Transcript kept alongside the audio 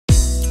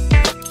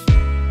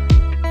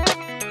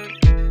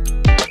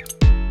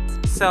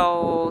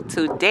So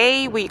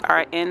today we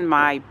are in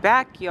my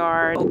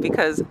backyard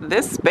because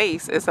this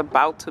space is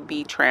about to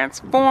be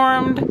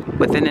transformed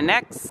within the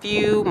next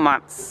few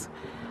months.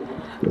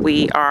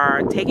 We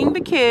are taking the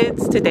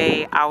kids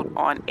today out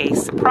on a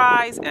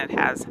surprise, and it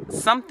has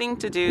something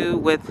to do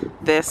with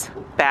this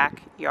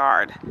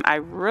backyard. I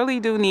really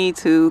do need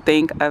to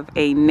think of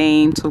a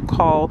name to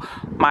call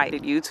my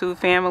YouTube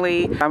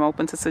family. I'm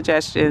open to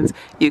suggestions.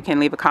 You can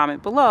leave a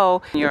comment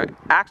below. You're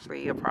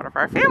actually a part of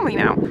our family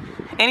now.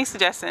 Any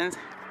suggestions?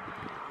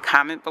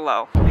 Comment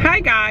below. Hi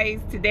guys,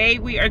 today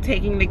we are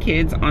taking the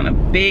kids on a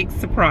big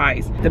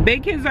surprise. The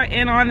big kids are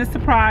in on the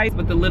surprise,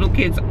 but the little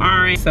kids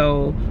aren't.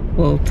 So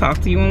we'll talk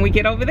to you when we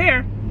get over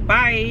there.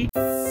 Bye.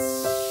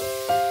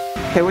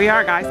 Here we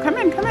are, guys. Come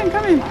in, come in,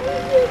 come in.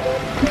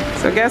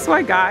 So guess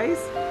what, guys?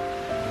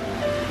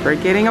 We're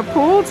getting a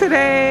pool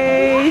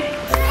today.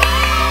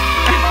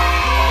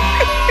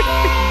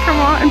 Come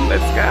on,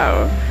 let's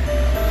go.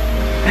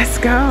 Let's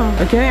go.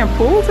 We're getting a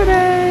pool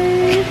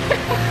today.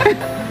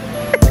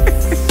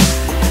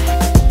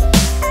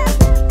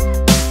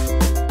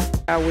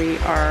 We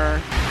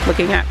are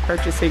looking at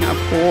purchasing a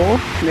pool.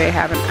 They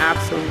have an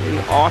absolutely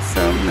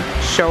awesome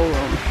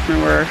showroom,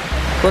 and we're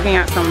looking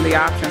at some of the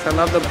options. I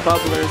love the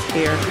bubblers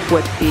here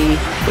with the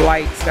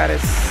lights. That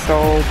is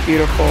so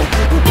beautiful.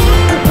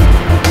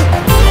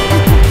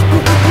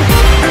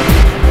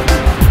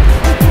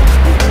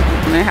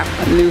 And they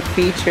have a new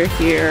feature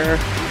here,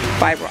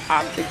 fiber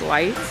optic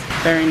lights.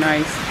 Very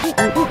nice.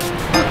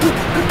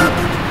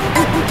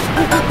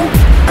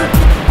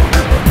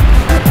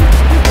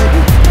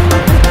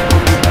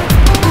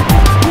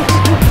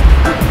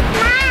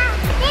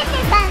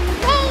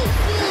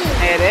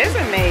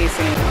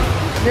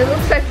 It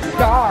looks like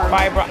stars.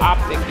 Fiber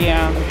optic,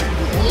 yeah.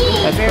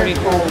 That's pretty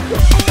cool.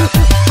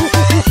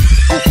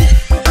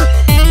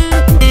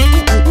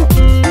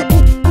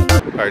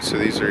 Alright, so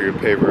these are your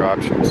paver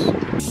options.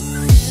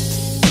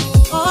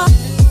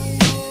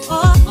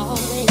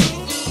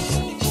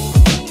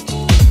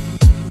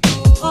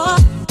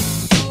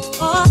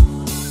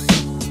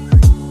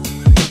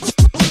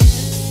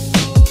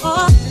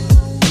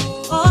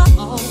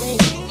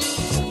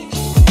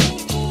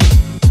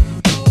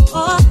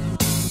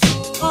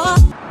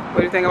 What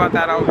do you think about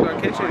that outdoor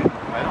kitchen?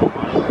 I don't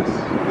mind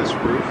this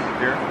roof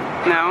here.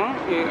 No?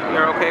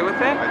 You're okay with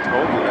it? I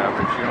told you that,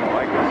 but you don't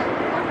like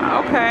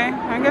it. Okay,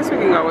 I guess we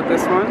can go with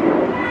this one.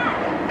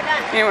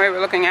 Anyway,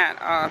 we're looking at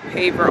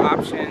paver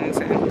options,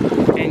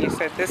 and you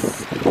said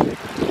this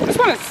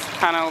one is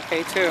kind of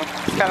okay too.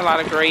 It's got a lot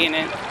of gray in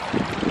it.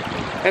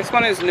 This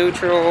one is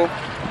neutral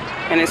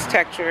and it's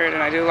textured,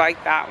 and I do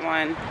like that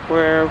one.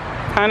 We're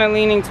kind of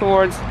leaning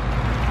towards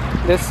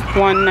this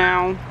one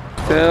now.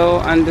 Still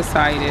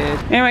undecided.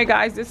 Anyway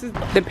guys, this is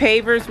the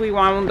pavers we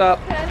wound up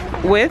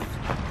with.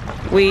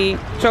 We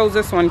chose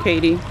this one,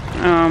 Katie.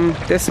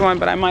 This one,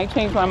 but I might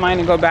change my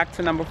mind and go back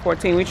to number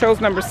 14. We chose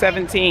number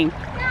 17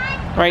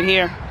 right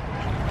here.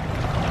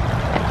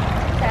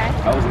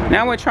 Okay.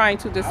 Now we're trying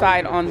to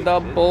decide on the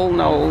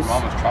bullnose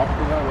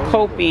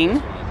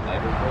coping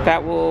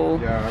that will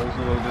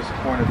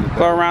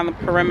go around the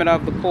perimeter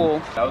of the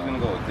pool. I was gonna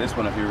go with this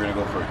one if you were gonna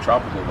go for a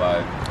tropical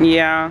vibe.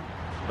 Yeah.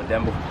 But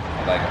then,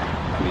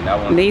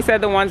 that one. He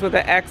said the ones with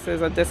the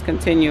X's are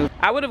discontinued.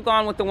 I would have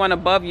gone with the one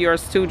above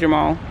yours too,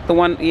 Jamal. The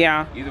one,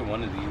 yeah. Either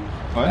one of these.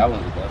 What? That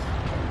one's the best.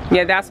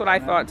 Yeah, that's what I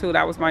thought too.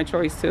 That was my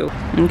choice too.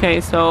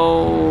 Okay,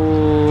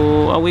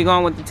 so are we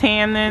going with the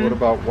tan then? What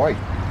about white?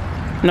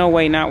 No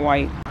way, not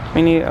white.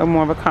 We need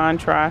more of a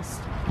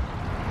contrast.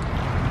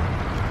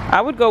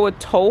 I would go with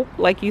taupe,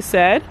 like you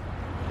said,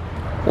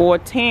 or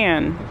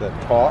tan. Is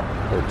that taupe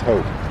or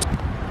taupe?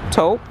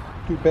 Taupe.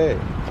 Too bad.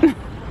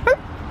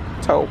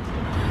 Taupe.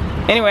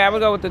 Anyway, I would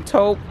go with the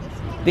taupe,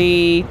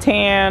 the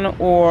tan,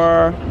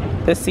 or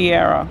the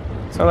Sierra.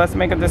 So let's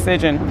make a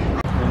decision.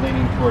 We're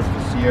leaning towards the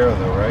Sierra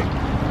though, right?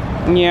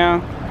 Yeah.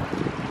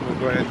 We'll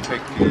go ahead and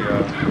take the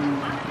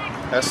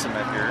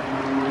estimate here.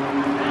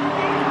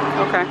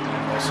 Okay.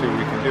 And we'll see what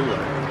we can do with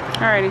it.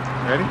 Alrighty.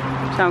 Ready?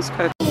 Sounds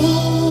good.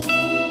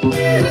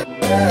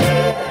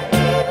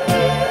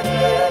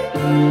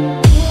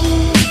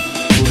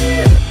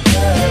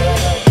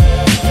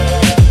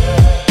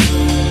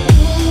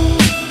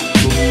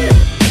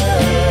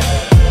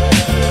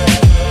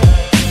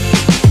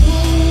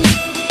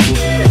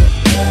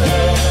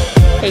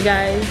 Hey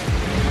guys,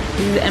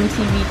 this is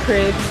MTV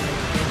Cribs.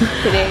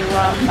 Today we're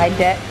on my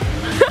deck.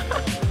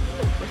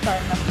 We're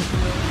starting up the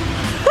pool.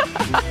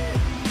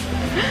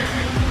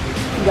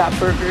 We got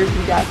burgers,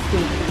 we got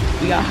steak,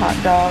 we got hot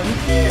dogs.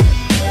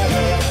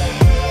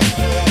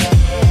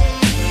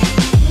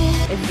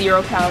 It's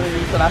 0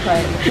 calories, so that's why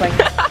it looks like.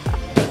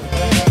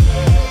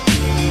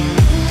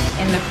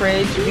 In the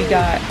fridge, we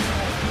got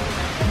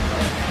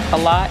a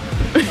lot.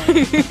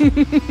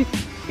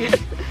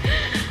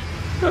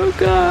 Oh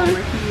god.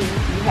 Over here,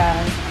 we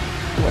have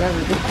whatever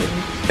this is.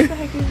 What the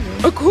heck is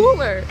this? A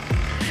cooler.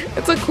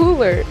 It's a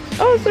cooler.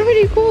 Oh, it's a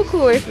pretty cool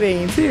cooler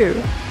thing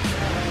too.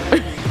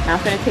 Now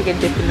I'm gonna take a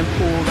dip in the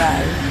pool,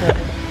 guys. So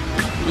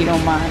you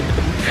don't mind.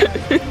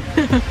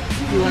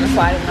 You wanna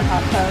slide in the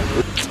hot tub?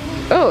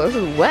 Oh, this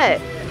is wet.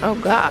 Oh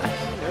gosh.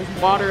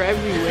 There's water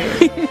everywhere.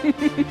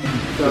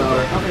 So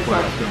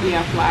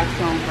yeah,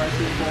 flagstone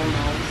versus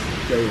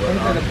bullnose. These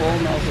are the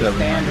bullnose is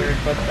standard,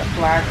 but the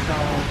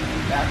flagstone,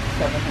 that's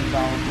 $700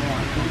 more.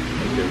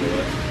 Okay,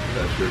 well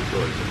that's your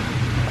choice.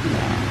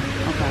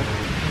 Yeah. Okay.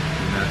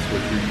 And that's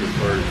what you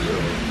prefer, so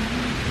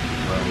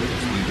we'll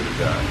just leave it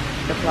at that.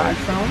 The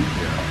flagstone?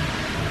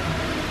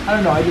 Yeah. I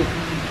don't know, I just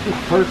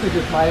personally,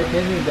 just my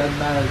opinion, it doesn't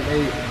matter to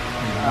me.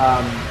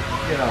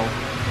 You know,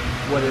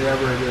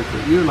 whatever it is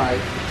that you like.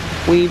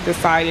 We've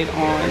decided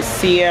on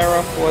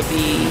Sierra for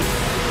the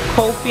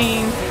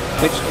coping,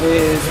 which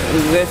is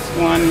this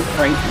one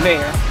right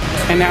there.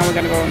 And now we're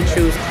gonna go and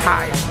choose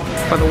tile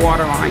for the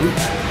water line.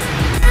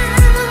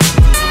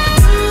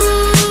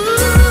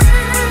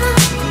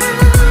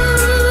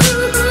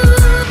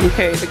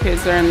 Okay, the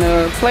kids are in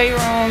the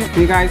playroom.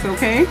 You guys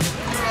okay?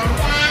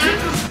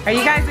 Are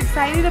you guys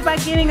excited about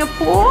getting a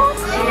pool?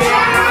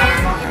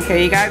 Yeah.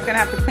 Okay, you guys gonna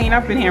have to clean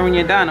up in here when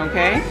you're done,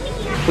 okay?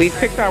 We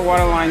picked our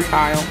water line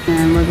tile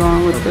and we're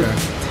going with the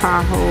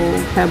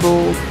Tahoe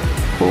Pebble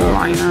pool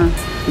liner.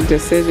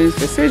 Decisions,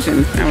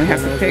 and we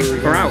have to pick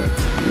grout.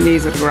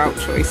 These are the grout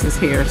choices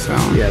here, so.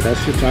 Yeah,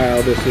 that's your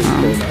tile, this is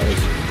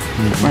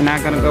bullnose. We're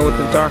not gonna go with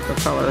the darker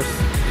colors.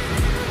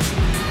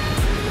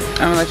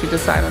 I'm gonna let you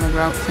decide on the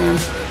grout, Sam.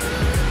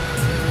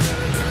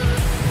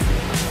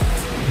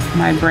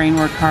 My brain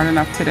worked hard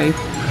enough today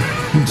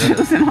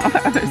choosing all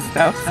the other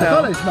stuff, so. I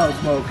thought I smelled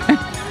smoke.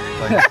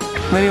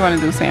 What do you want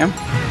to do, Sam?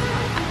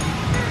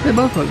 They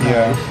both look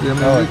nice. I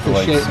like the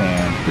light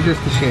sand. But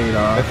just the shade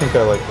I off. think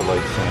I like the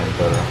light sand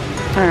better.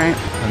 Alright.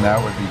 And that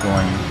would be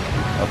going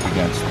up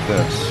against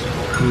this.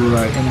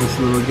 Right, in this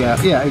little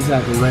gap. Yeah,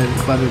 exactly. Right,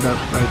 butted up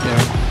right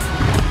there.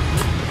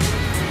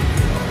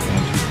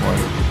 Antique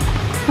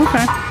white.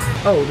 Okay.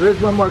 Oh, there's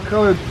one more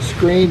color,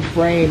 screen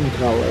frame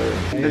color.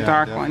 The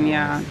dark one,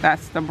 yeah.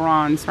 That's the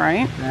bronze,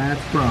 right?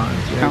 That's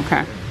bronze. Yeah.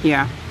 Okay.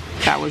 Yeah.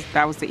 That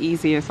was the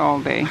easiest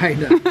all day. I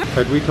know.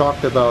 Had we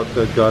talked about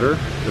the gutter?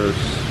 There's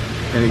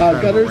any kind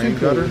of a gutters rain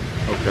gutter?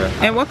 Okay.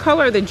 And what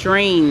color are the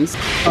drains?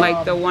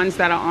 Like the ones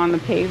that are on the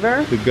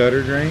paver? The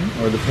gutter drain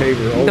or the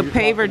paver? Oh, The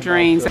paver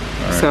drains.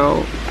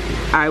 So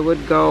I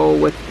would go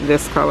with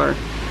this color.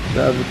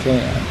 The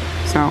tan.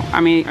 So,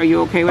 I mean, are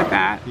you okay with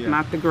that? Yeah.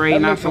 Not the gray,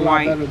 That not looks the a lot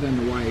white. better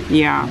than the white.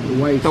 Yeah.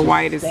 The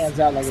white is stands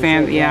out like a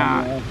sore thumb,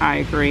 yeah, I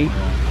agree.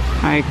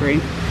 I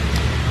agree.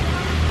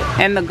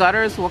 And the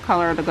gutters, what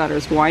color are the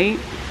gutters? White?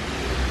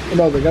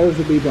 No, the gutters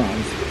would be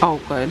bronze. Oh,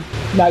 good.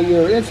 Now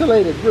your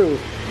insulated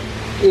roof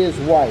is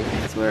white.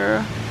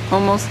 We're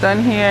almost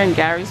done here, and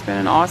Gary's been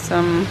an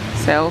awesome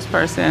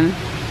salesperson.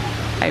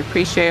 I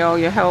appreciate all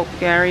your help,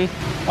 Gary.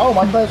 Oh,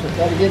 my pleasure.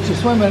 Got to get you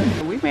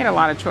swimming. We've made a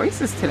lot of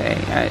choices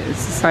today.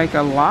 It's just like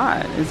a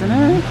lot, isn't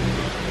it?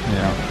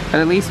 Yeah.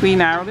 But at least we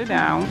narrowed it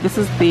down. This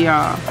is the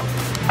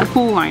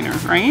pool liner,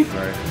 right?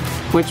 Right.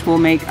 Which will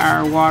make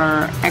our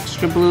water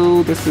extra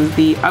blue. This is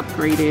the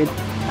upgraded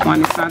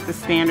one. It's not the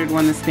standard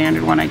one. The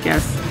standard one, I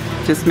guess,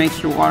 just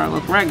makes your water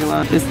look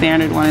regular. The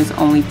standard one is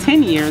only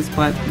 10 years,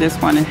 but this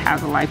one, it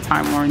has a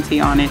lifetime warranty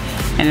on it,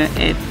 and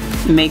it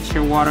makes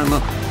your water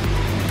look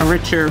a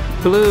richer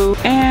blue.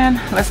 And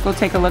let's go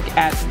take a look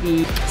at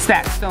the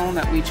stack stone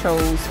that we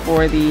chose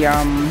for the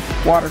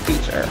water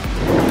feature.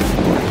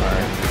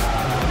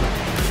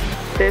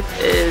 This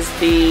is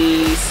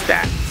the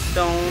stack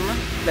stone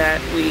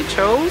that we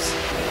chose.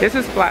 This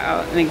is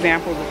an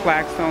example of a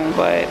flagstone,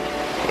 but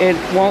it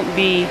won't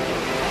be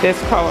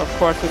this color. Of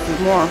course, this is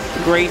more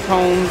gray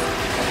tones.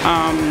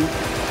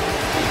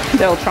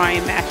 They'll try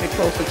and match it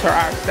closer to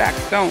our stack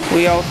stone.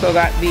 We also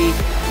got the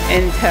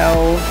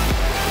Intel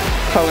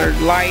colored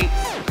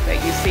lights that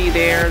you see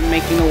there,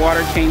 making the water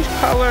change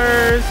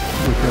colors.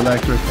 With the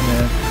electric in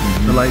it.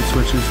 The light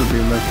switches will be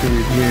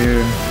located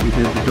here. We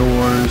did the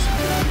doors.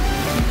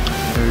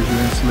 There's your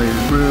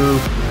insulated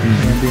roof,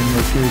 ambient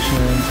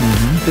locations.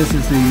 This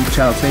is the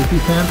child safety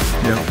fence.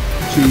 Yep.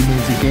 She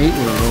needs a gate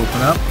where it'll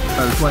open up.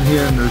 There's one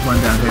here and there's one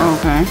down here.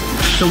 Okay.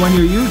 So when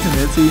you're using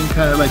it, so you can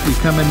kind of like, you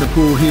come in the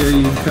pool here,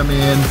 you can come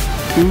in,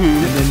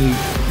 and then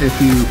if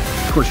you,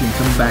 of course, you can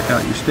come back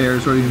out your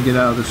stairs, or you can get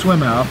out of the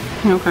swim out.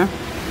 Okay.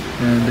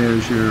 And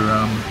there's your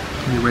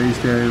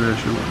raised area,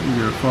 there's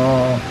your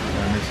fall.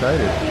 I'm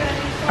excited.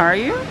 Are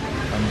you?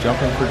 I'm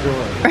jumping for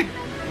joy.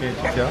 Can't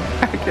you tell?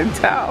 I can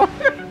tell.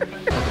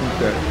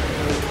 I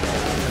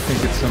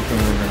think it's something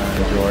we're going to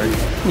enjoy.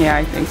 Yeah,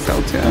 I think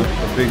so too.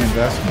 A big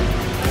investment.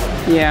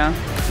 Yeah.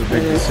 It's a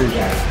big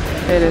decision.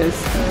 It is.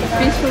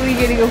 Officially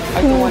getting a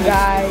pool,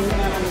 guys.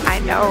 I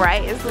know,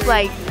 right?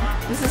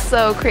 This is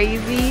so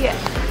crazy.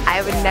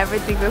 I would never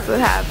think this would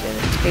happen.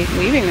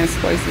 Leaving this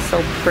place is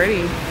so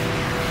pretty.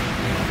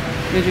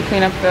 Did you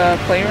clean up the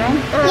playroom?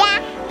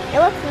 Yeah, it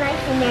looks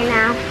nice in there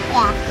now.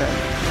 Yeah.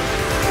 Good.